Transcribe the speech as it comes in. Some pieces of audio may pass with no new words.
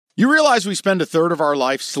You realize we spend a third of our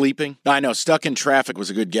life sleeping? I know, stuck in traffic was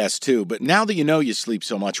a good guess too, but now that you know you sleep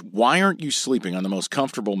so much, why aren't you sleeping on the most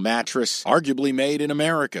comfortable mattress arguably made in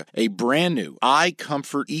America? A brand new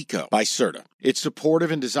iComfort Eco by Serta. It's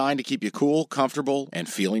supportive and designed to keep you cool, comfortable, and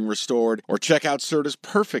feeling restored. Or check out Serta's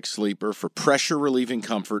Perfect Sleeper for pressure-relieving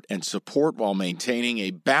comfort and support while maintaining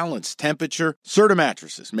a balanced temperature. Serta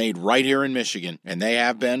mattresses, made right here in Michigan, and they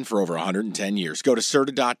have been for over 110 years. Go to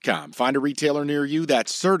Serta.com. Find a retailer near you.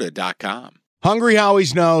 That's Serta.com. Hungry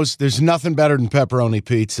Howie's knows there's nothing better than pepperoni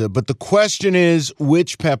pizza, but the question is,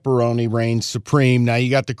 which pepperoni reigns supreme? Now,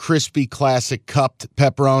 you got the crispy, classic cupped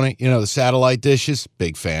pepperoni, the satellite dishes.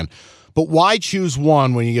 Big fan. But why choose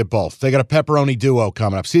one when you get both? They got a pepperoni duo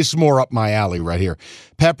coming up. See, this is more up my alley right here.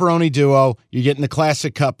 Pepperoni duo, you're getting the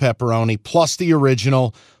classic cup pepperoni, plus the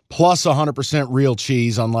original, plus 100% real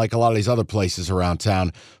cheese, unlike a lot of these other places around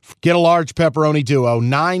town. Get a large pepperoni duo,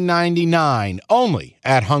 $9.99, only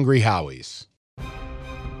at Hungry Howie's.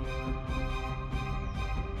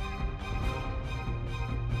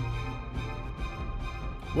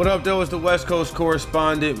 What up, though? It's the West Coast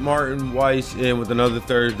correspondent Martin Weiss in with another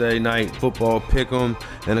Thursday night football pick'em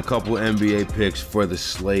and a couple NBA picks for the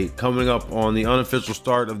slate. Coming up on the unofficial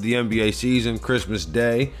start of the NBA season, Christmas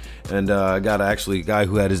Day, and I got actually a guy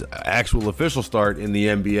who had his actual official start in the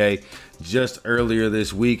NBA just earlier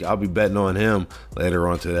this week. I'll be betting on him later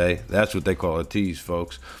on today. That's what they call a tease,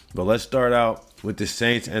 folks. But let's start out with the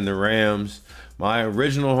Saints and the Rams. My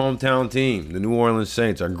original hometown team, the New Orleans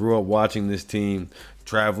Saints. I grew up watching this team,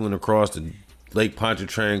 traveling across the Lake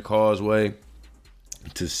Pontchartrain Causeway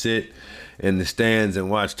to sit in the stands and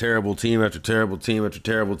watch terrible team after terrible team after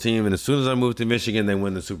terrible team. And as soon as I moved to Michigan, they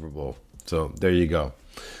win the Super Bowl. So there you go.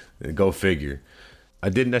 Go figure. I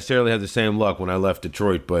didn't necessarily have the same luck when I left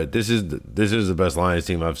Detroit, but this is the best Lions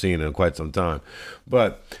team I've seen in quite some time.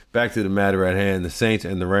 But back to the matter at hand, the Saints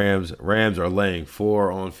and the Rams. Rams are laying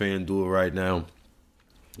 4 on FanDuel right now.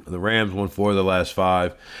 The Rams won 4 of the last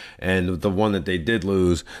 5, and the one that they did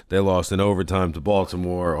lose, they lost in overtime to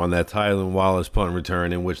Baltimore on that Tylan Wallace punt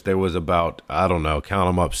return in which there was about, count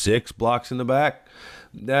them up, 6 blocks in the back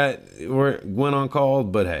that went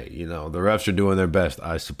uncalled. But hey, the refs are doing their best,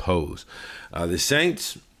 I suppose. The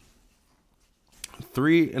Saints,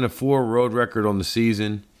 3-4 road record on the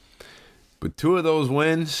season, but 2 of those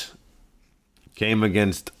wins came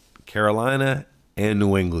against Carolina and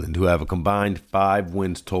New England, who have a combined 5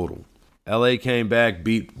 wins total. LA came back,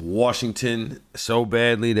 beat Washington so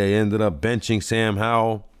badly they ended up benching Sam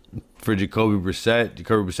Howell for Jacoby Brissett.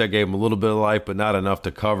 Jacoby Brissett gave him a little bit of life, but not enough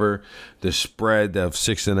to cover the spread of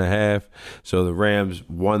 6.5. So the Rams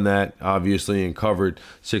won that, obviously, and covered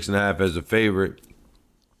 6.5 as a favorite.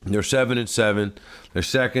 They're 7-7. They're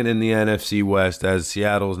second in the NFC West, as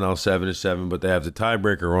Seattle is now 7-7, but they have the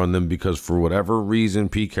tiebreaker on them because for whatever reason,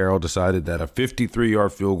 Pete Carroll decided that a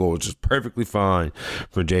 53-yard field goal was just perfectly fine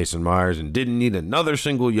for Jason Myers and didn't need another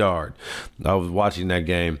single yard. I was watching that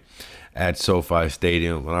game at SoFi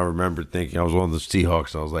Stadium, and I remember thinking, I was one of the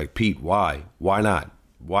Seahawks, and I was like, Pete, why? Why not?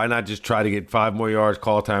 Why not just try to get 5 more yards,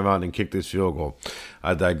 call timeout, and kick this field goal?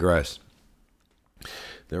 I digress.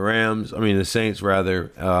 The Saints,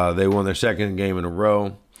 they won their second game in a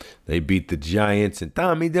row. They beat the Giants, and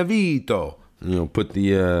Tommy DeVito, put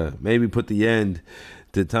the end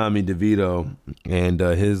to Tommy DeVito and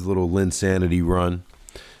his little Linsanity run,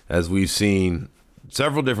 as we've seen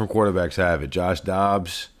several different quarterbacks have it. Josh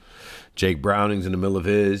Dobbs, Jake Browning's in the middle of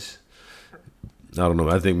his. I don't know.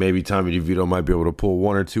 I think maybe Tommy DeVito might be able to pull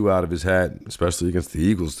 1 or 2 out of his hat, especially against the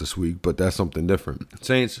Eagles this week, but that's something different.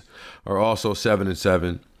 Saints are also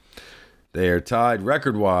 7-7. They are tied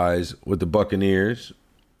record-wise with the Buccaneers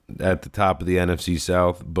at the top of the NFC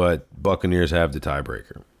South, but Buccaneers have the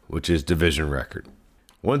tiebreaker, which is division record.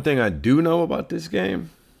 One thing I do know about this game,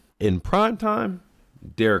 in prime time,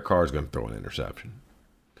 Derek Carr is going to throw an interception.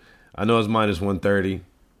 I know it's minus 130.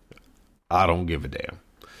 I don't give a damn.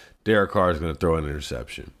 Derek Carr is going to throw an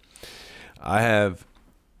interception. I have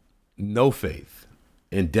no faith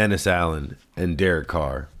in Dennis Allen and Derek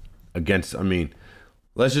Carr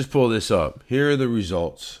let's just pull this up. Here are the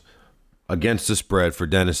results against the spread for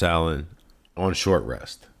Dennis Allen on short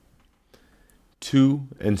rest.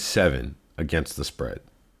 2-7 against the spread.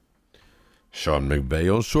 Sean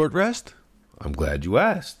McVay on short rest? I'm glad you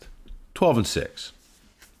asked. 12-6.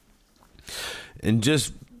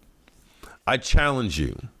 And I challenge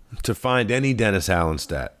you to find any Dennis Allen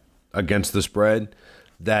stat against the spread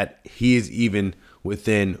that he is even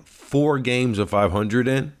within 4 games of 500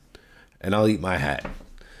 in, and I'll eat my hat.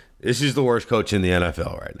 This is the worst coach in the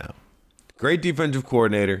NFL right now. Great defensive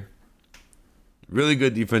coordinator, really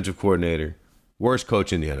good defensive coordinator, worst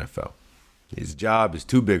coach in the NFL. His job is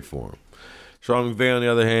too big for him. Sean McVay, on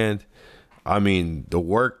the other hand, I mean, the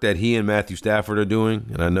work that he and Matthew Stafford are doing,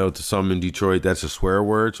 and I know to some in Detroit that's a swear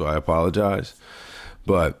word, so I apologize.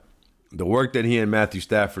 But the work that he and Matthew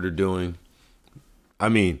Stafford are doing, I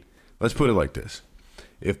mean, let's put it like this.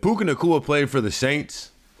 If Puka Nacua played for the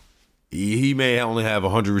Saints, he may only have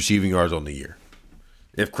 100 receiving yards on the year.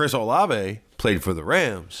 If Chris Olave played for the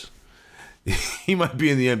Rams, he might be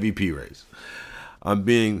in the MVP race. I'm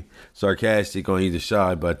being sarcastic on either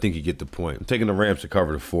side, but I think you get the point. I'm taking the Rams to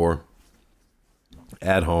cover the 4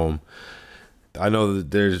 at home. I know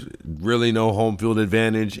that there's really no home field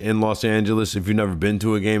advantage in Los Angeles if you've never been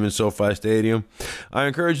to a game in SoFi Stadium. I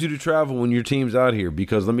encourage you to travel when your team's out here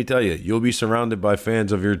because let me tell you, you'll be surrounded by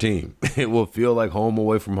fans of your team. It will feel like home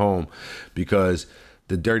away from home because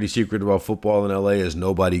the dirty secret about football in LA is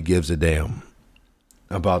nobody gives a damn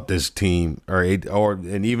about this team,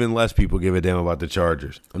 and even less people give a damn about the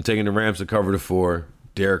Chargers. I'm taking the Rams to cover the 4,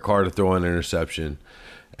 Derek Carr to throw an interception,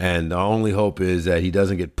 and the only hope is that he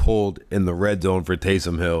doesn't get pulled in the red zone for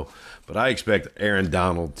Taysom Hill. But I expect Aaron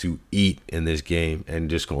Donald to eat in this game and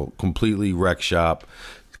just go completely wreck shop.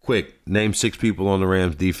 Quick, name 6 people on the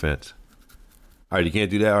Rams defense. All right, you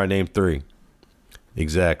can't do that? All right, name 3.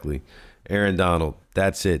 Exactly. Aaron Donald,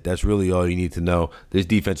 that's it. That's really all you need to know. This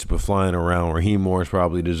defense has been flying around. Raheem Morris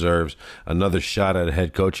probably deserves another shot at a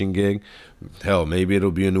head coaching gig. Hell, maybe it'll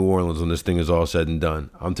be in New Orleans when this thing is all said and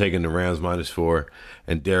done. I'm taking the Rams -4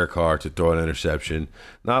 and Derek Carr to throw an interception.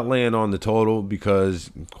 Not laying on the total because,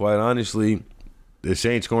 quite honestly, the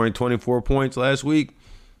Saints scoring 24 points last week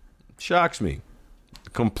shocks me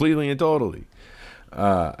completely and totally.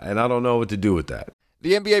 And I don't know what to do with that.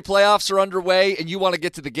 The NBA playoffs are underway, and you want to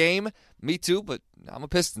get to the game? Me too, but I'm a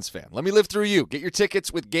Pistons fan. Let me live through you. Get your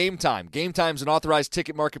tickets with Game Time. Game Time's an authorized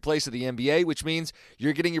ticket marketplace of the NBA, which means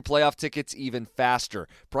you're getting your playoff tickets even faster.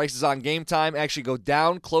 Prices on Game Time actually go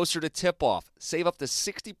down closer to tip-off. Save up to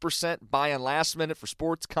 60% buying last minute for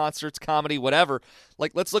sports, concerts, comedy, whatever.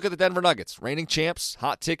 Like, let's look at the Denver Nuggets. Reigning champs,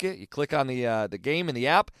 hot ticket. You click on the game in the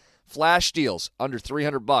app. Flash deals, under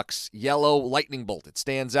 $300. Yellow lightning bolt, it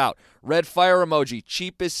stands out. Red fire emoji,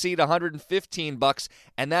 cheapest seat, $115.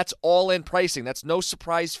 And that's all-in pricing. That's no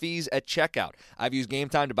surprise fees at checkout. I've used Game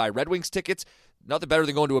Time to buy Red Wings tickets. Nothing better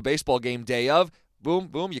than going to a baseball game day of. Boom,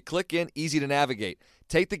 boom, you click in, easy to navigate.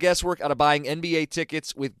 Take the guesswork out of buying NBA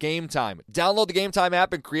tickets with Game Time. Download the Game Time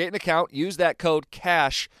app and create an account. Use that code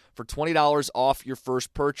CASH for $20 off your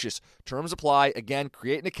first purchase. Terms apply. Again,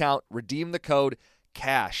 create an account, redeem the code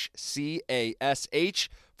CASH, C-A-S-H,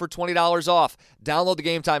 for $20 off. Download the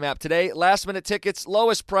Game Time app today. Last minute tickets,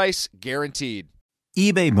 lowest price, guaranteed.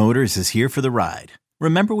 eBay Motors is here for the ride.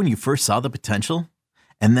 Remember when you first saw the potential?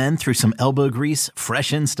 And then through some elbow grease,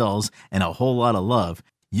 fresh installs, and a whole lot of love,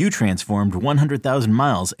 you transformed 100,000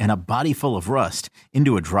 miles and a body full of rust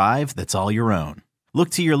into a drive that's all your own.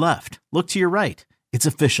 Look to your left. Look to your right. It's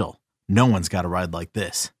official. No one's got a ride like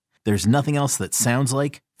this. There's nothing else that sounds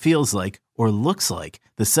like, feels like, or looks like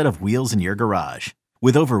the set of wheels in your garage.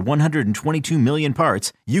 With over 122 million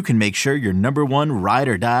parts, you can make sure your number one ride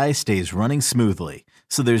or die stays running smoothly,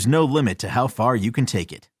 so there's no limit to how far you can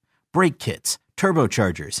take it. Brake kits,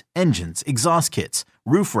 turbochargers, engines, exhaust kits,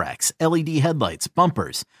 roof racks, LED headlights,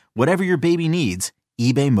 bumpers, whatever your baby needs,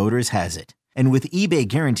 eBay Motors has it. And with eBay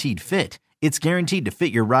Guaranteed Fit, it's guaranteed to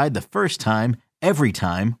fit your ride the first time, every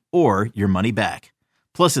time, or your money back.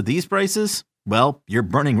 Plus at these prices, well, you're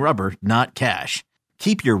burning rubber, not cash.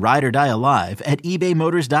 Keep your ride or die alive at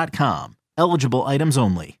ebaymotors.com. Eligible items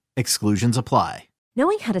only. Exclusions apply.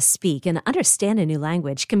 Knowing how to speak and understand a new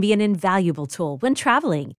language can be an invaluable tool when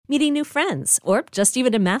traveling, meeting new friends, or just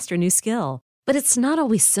even to master a new skill. But it's not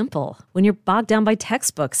always simple when you're bogged down by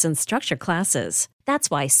textbooks and structured classes.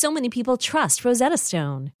 That's why so many people trust Rosetta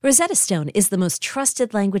Stone. Rosetta Stone is the most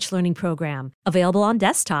trusted language learning program, available on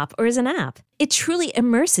desktop or as an app. It truly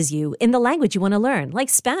immerses you in the language you want to learn, like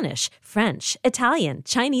Spanish, French, Italian,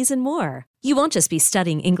 Chinese, and more. You won't just be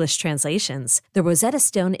studying English translations. The Rosetta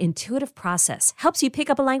Stone intuitive process helps you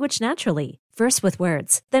pick up a language naturally, first with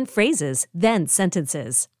words, then phrases, then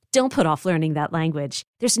sentences. Don't put off learning that language.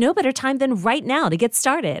 There's no better time than right now to get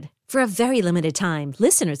started. For a very limited time,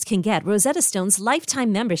 listeners can get Rosetta Stone's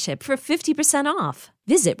lifetime membership for 50% off.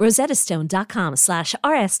 Visit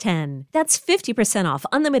rosettastone.com/rs10. That's 50% off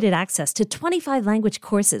unlimited access to 25 language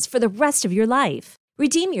courses for the rest of your life.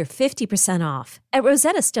 Redeem your 50% off at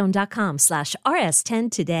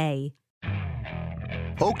rosettastone.com/rs10 today.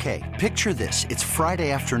 Okay, picture this. It's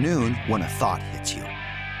Friday afternoon when a thought hits you.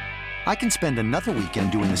 I can spend another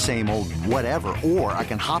weekend doing the same old whatever, or I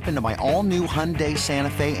can hop into my all-new Hyundai Santa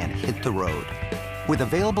Fe and hit the road. With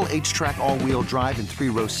available H-Track all-wheel drive and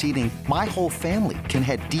 3-row seating, my whole family can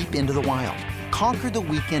head deep into the wild. Conquer the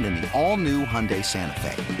weekend in the all-new Hyundai Santa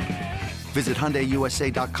Fe. Visit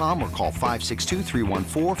HyundaiUSA.com or call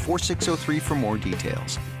 562-314-4603 for more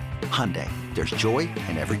details. Hyundai, there's joy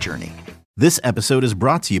in every journey. This episode is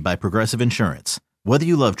brought to you by Progressive Insurance. Whether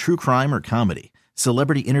you love true crime or comedy,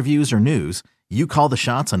 celebrity interviews or news, you call the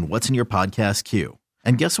shots on what's in your podcast queue.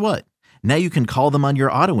 And guess what? Now you can call them on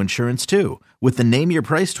your auto insurance too with the Name Your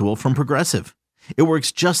Price tool from Progressive. It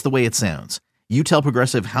works just the way it sounds. You tell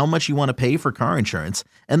Progressive how much you want to pay for car insurance,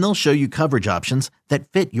 and they'll show you coverage options that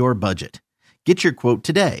fit your budget. Get your quote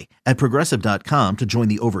today at Progressive.com to join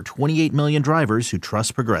the over 28 million drivers who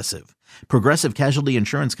trust Progressive. Progressive Casualty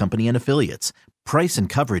Insurance Company and Affiliates. Price and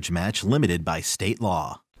coverage match limited by state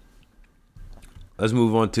law. Let's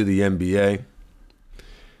move on to the NBA.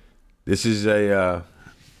 This is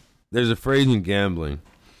there's a phrase in gambling.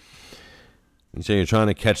 You say you're trying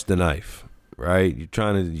to catch the knife, right? You're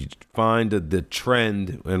trying to find the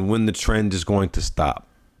trend and when the trend is going to stop.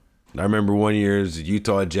 I remember one year it was the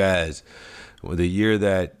Utah Jazz, the year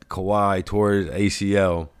that Kawhi tore his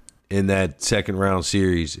ACL in that second round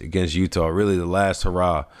series against Utah. Really the last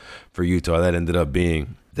hurrah for Utah that ended up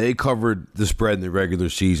being. They covered the spread in the regular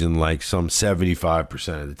season like some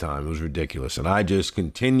 75% of the time. It was ridiculous. And I just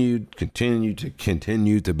continued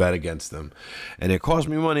to bet against them. And it cost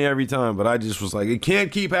me money every time, but I just was like, it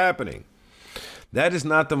can't keep happening. That is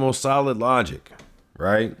not the most solid logic,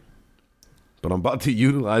 right? But I'm about to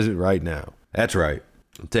utilize it right now. That's right.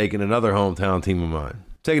 I'm taking another hometown team of mine.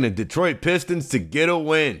 I'm taking the Detroit Pistons to get a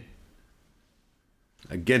win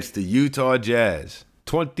against the Utah Jazz.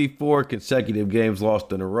 24 consecutive games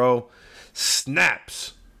lost in a row.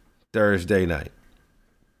 Snaps Thursday night.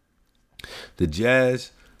 The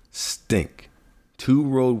Jazz stink. 2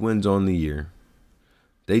 road wins on the year.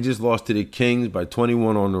 They just lost to the Kings by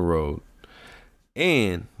 21 on the road.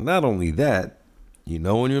 And not only that, you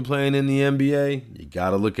know when you're playing in the NBA, you got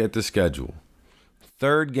to look at the schedule.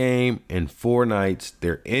 3rd game in 4 nights.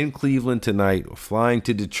 They're in Cleveland tonight, flying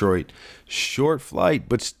to Detroit. Short flight,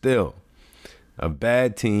 but still. A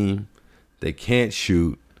bad team. They can't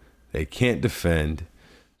shoot. They can't defend.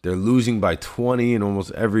 They're losing by 20 in almost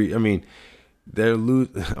every. On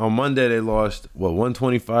Monday they lost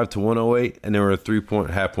 125 to 108, and they were a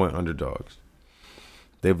 3.5-point underdogs.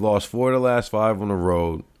 They've lost 4 of the last 5 on the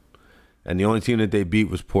road, and the only team that they beat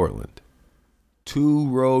was Portland. 2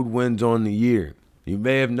 road wins on the year. You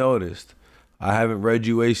may have noticed I haven't read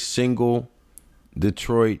you a single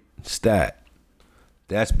Detroit stat.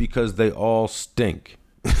 That's because they all stink.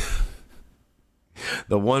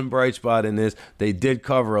 The one bright spot in this, they did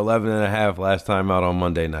cover 11.5 last time out on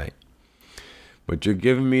Monday night. But you're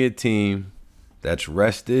giving me a team that's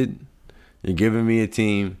rested. You're giving me a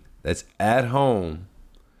team that's at home.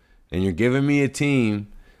 And you're giving me a team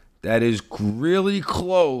that is really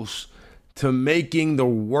close to making the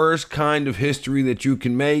worst kind of history that you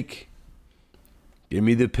can make. Give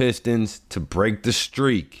me the Pistons to break the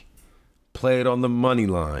streak. Play it on the money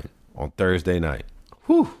line on Thursday night.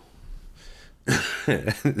 Whew.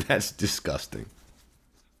 That's disgusting.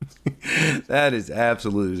 That is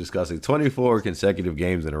absolutely disgusting. 24 consecutive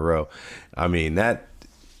games in a row. I mean,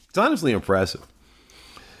 it's honestly impressive.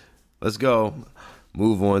 Let's go.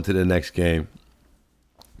 Move on to the next game.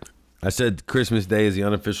 I said Christmas Day is the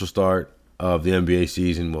unofficial start of the NBA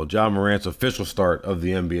season. Well, Ja Morant's official start of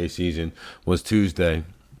the NBA season was Tuesday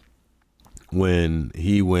when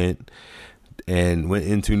he went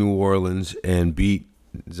into New Orleans and beat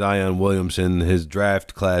Zion Williamson, his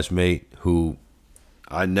draft classmate, who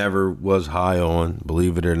I never was high on,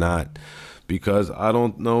 believe it or not, because I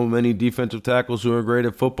don't know many defensive tackles who are great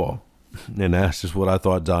at football. And that's just what I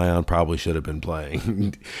thought Zion probably should have been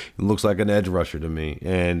playing. He looks like an edge rusher to me.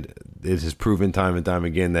 And it has proven time and time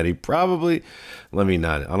again that he probably, I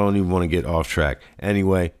don't even want to get off track.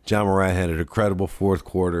 Anyway, Ja Morant had an incredible 4th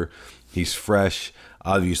quarter. He's fresh,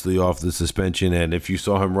 obviously off the suspension. And if you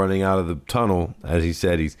saw him running out of the tunnel, as he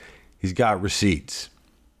said, he's got receipts.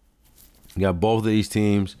 You got both of these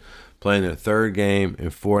teams playing their 3rd game in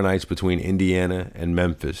 4 nights between Indiana and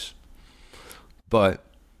Memphis. But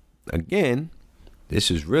again,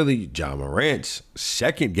 this is really Ja Morant's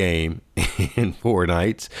 2nd game in 4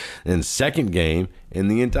 nights and 2nd game in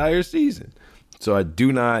the entire season. So I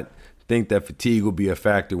do not think that fatigue will be a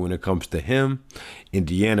factor when it comes to him.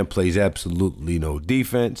 Indiana plays absolutely no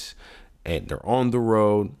defense, and they're on the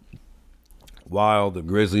road, while the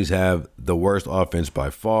Grizzlies have the worst offense by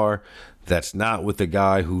far. That's not with a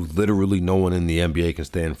guy who literally no one in the NBA can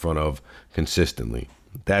stay in front of consistently.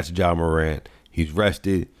 That's Ja Morant. He's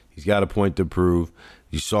rested. He's got a point to prove,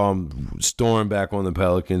 You saw them storm back on the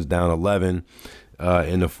Pelicans, down 11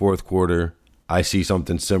 in the fourth quarter. I see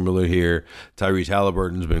something similar here. Tyrese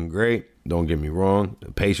Halliburton's been great. Don't get me wrong.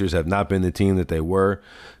 The Pacers have not been the team that they were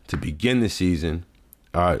to begin the season.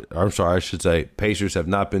 Pacers have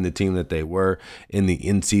not been the team that they were in the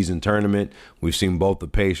in-season tournament. We've seen both the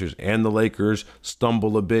Pacers and the Lakers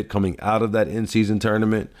stumble a bit coming out of that in-season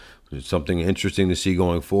tournament. It's something interesting to see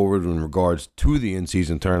going forward in regards to the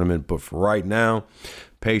in-season tournament. But for right now,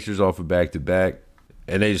 Pacers off a back-to-back,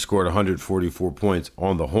 and they just scored 144 points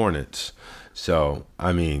on the Hornets. So,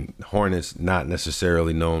 I mean, Hornets not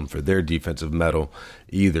necessarily known for their defensive mettle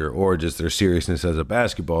either, or just their seriousness as a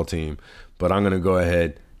basketball team. But I'm going to go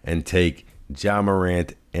ahead and take Ja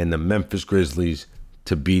Morant and the Memphis Grizzlies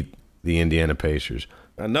to beat the Indiana Pacers.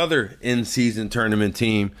 Another in-season tournament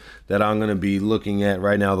team that I'm going to be looking at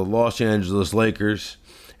right now, the Los Angeles Lakers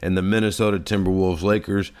and the Minnesota Timberwolves.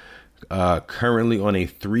 Lakers currently on a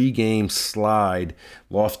 3-game slide,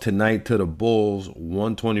 lost tonight to the Bulls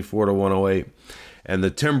 124-108, and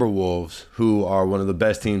the Timberwolves, who are one of the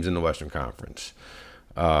best teams in the Western Conference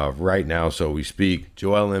right now, so we speak.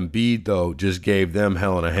 Joel Embiid, though, just gave them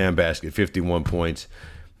hell in a handbasket, 51 points.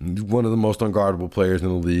 One of the most unguardable players in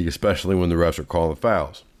the league, especially when the refs are calling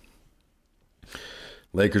fouls.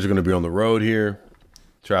 Lakers are going to be on the road here,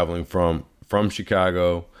 traveling from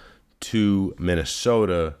Chicago to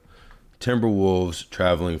Minnesota. Timberwolves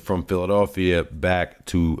traveling from Philadelphia back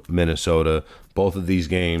to Minnesota. Both of these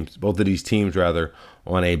teams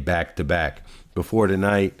on a back-to-back. Before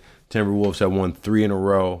tonight, Timberwolves have won 3 in a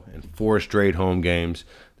row and 4 straight home games.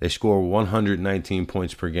 They score 119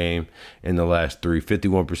 points per game in the last 3,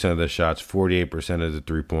 51% of their shots, 48% of the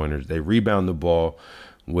three-pointers. They rebound the ball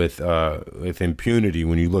with impunity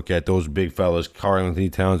when you look at those big fellas, Karl-Anthony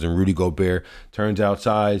Towns and Rudy Gobert. Turns out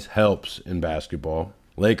size helps in basketball.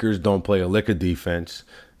 Lakers don't play a lick of defense.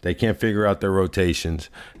 They can't figure out their rotations.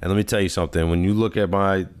 And let me tell you something. When you look at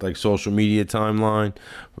my social media timeline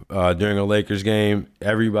during a Lakers game,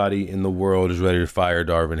 everybody in the world is ready to fire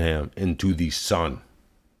Darvin Ham into the sun.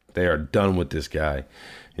 They are done with this guy.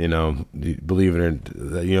 Believe it or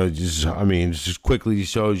not, it just quickly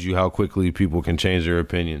shows you how quickly people can change their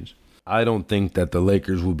opinions. I don't think that the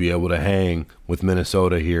Lakers will be able to hang with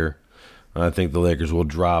Minnesota here. I think the Lakers will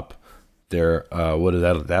drop their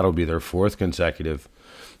that'll be their 4th consecutive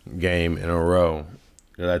game in a row.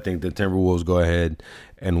 I think the Timberwolves go ahead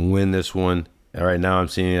and win this one. And right now I'm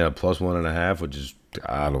seeing it at +1.5, which is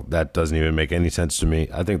that doesn't even make any sense to me.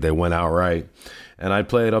 I think they went outright, and I'd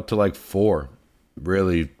play it up to 4.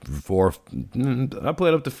 Really, 4. I play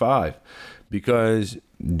it up to 5 because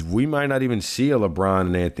we might not even see a LeBron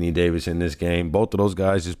and Anthony Davis in this game. Both of those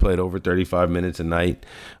guys just played over 35 minutes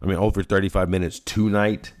over 35 minutes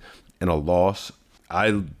tonight in a loss.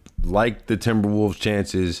 I like the Timberwolves'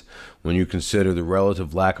 chances when you consider the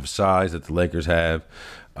relative lack of size that the Lakers have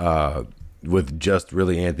with just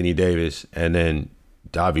really Anthony Davis, and then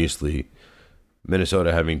obviously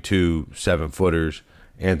Minnesota having 2 7-footers.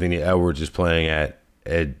 Anthony Edwards is playing at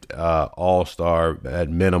all-star at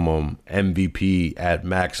minimum, MVP at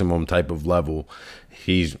maximum type of level.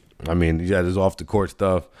 He's got his off-the-court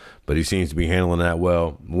stuff, but he seems to be handling that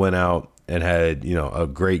well. Went out and had, a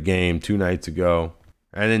great game 2 nights ago.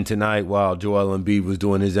 And then tonight, while Joel Embiid was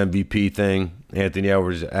doing his MVP thing, Anthony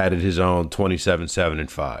Edwards added his own 27, 7,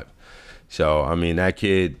 and 5. So, that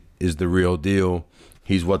kid is the real deal.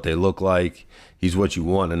 He's what they look like. He's what you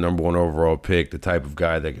want, a number 1 overall pick, the type of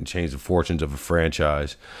guy that can change the fortunes of a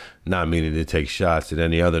franchise, not meaning to take shots at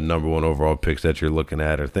any other number 1 overall picks that you're looking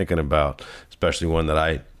at or thinking about, especially one that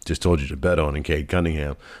I just told you to bet on in Cade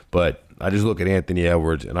Cunningham. But I just look at Anthony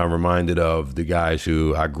Edwards, and I'm reminded of the guys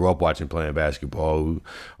who I grew up watching playing basketball who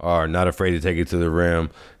are not afraid to take it to the rim.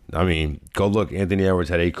 Go look. Anthony Edwards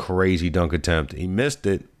had a crazy dunk attempt. He missed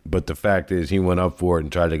it, but the fact is he went up for it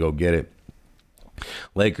and tried to go get it.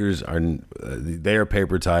 Lakers they're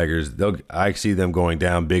paper tigers. I see them going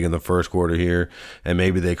down big in the first quarter here, and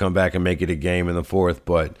maybe they come back and make it a game in the fourth.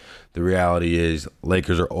 But the reality is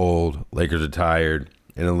Lakers are old. Lakers are tired.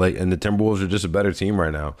 And the Timberwolves are just a better team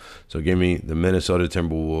right now. So give me the Minnesota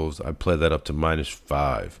Timberwolves. I play that up to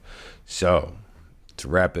 -5. So to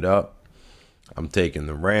wrap it up, I'm taking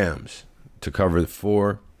the Rams to cover the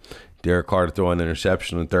 4. Derek Carr to throw an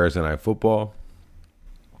interception on Thursday Night Football.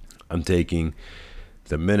 I'm taking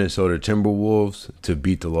the Minnesota Timberwolves to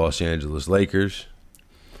beat the Los Angeles Lakers.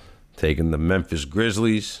 Taking the Memphis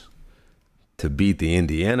Grizzlies to beat the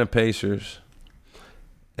Indiana Pacers.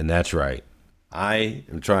 And that's right. I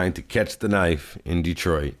am trying to catch the knife in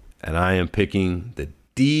Detroit, and I am picking the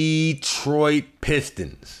Detroit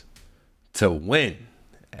Pistons to win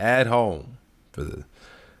at home for the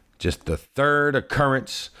Just the third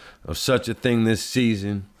occurrence of such a thing this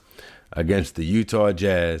season against the Utah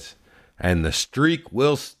Jazz, and the streak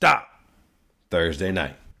will stop Thursday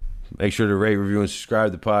night. Make sure to rate, review, and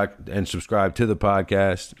subscribe to the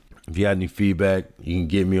podcast. If you had any feedback, you can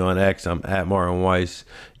get me on X. I'm at Martin Weiss.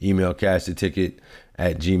 Email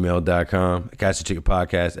casttheticket@gmail.com.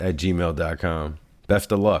 Casttheticketpodcast@gmail.com.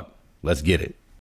 Best of luck. Let's get it.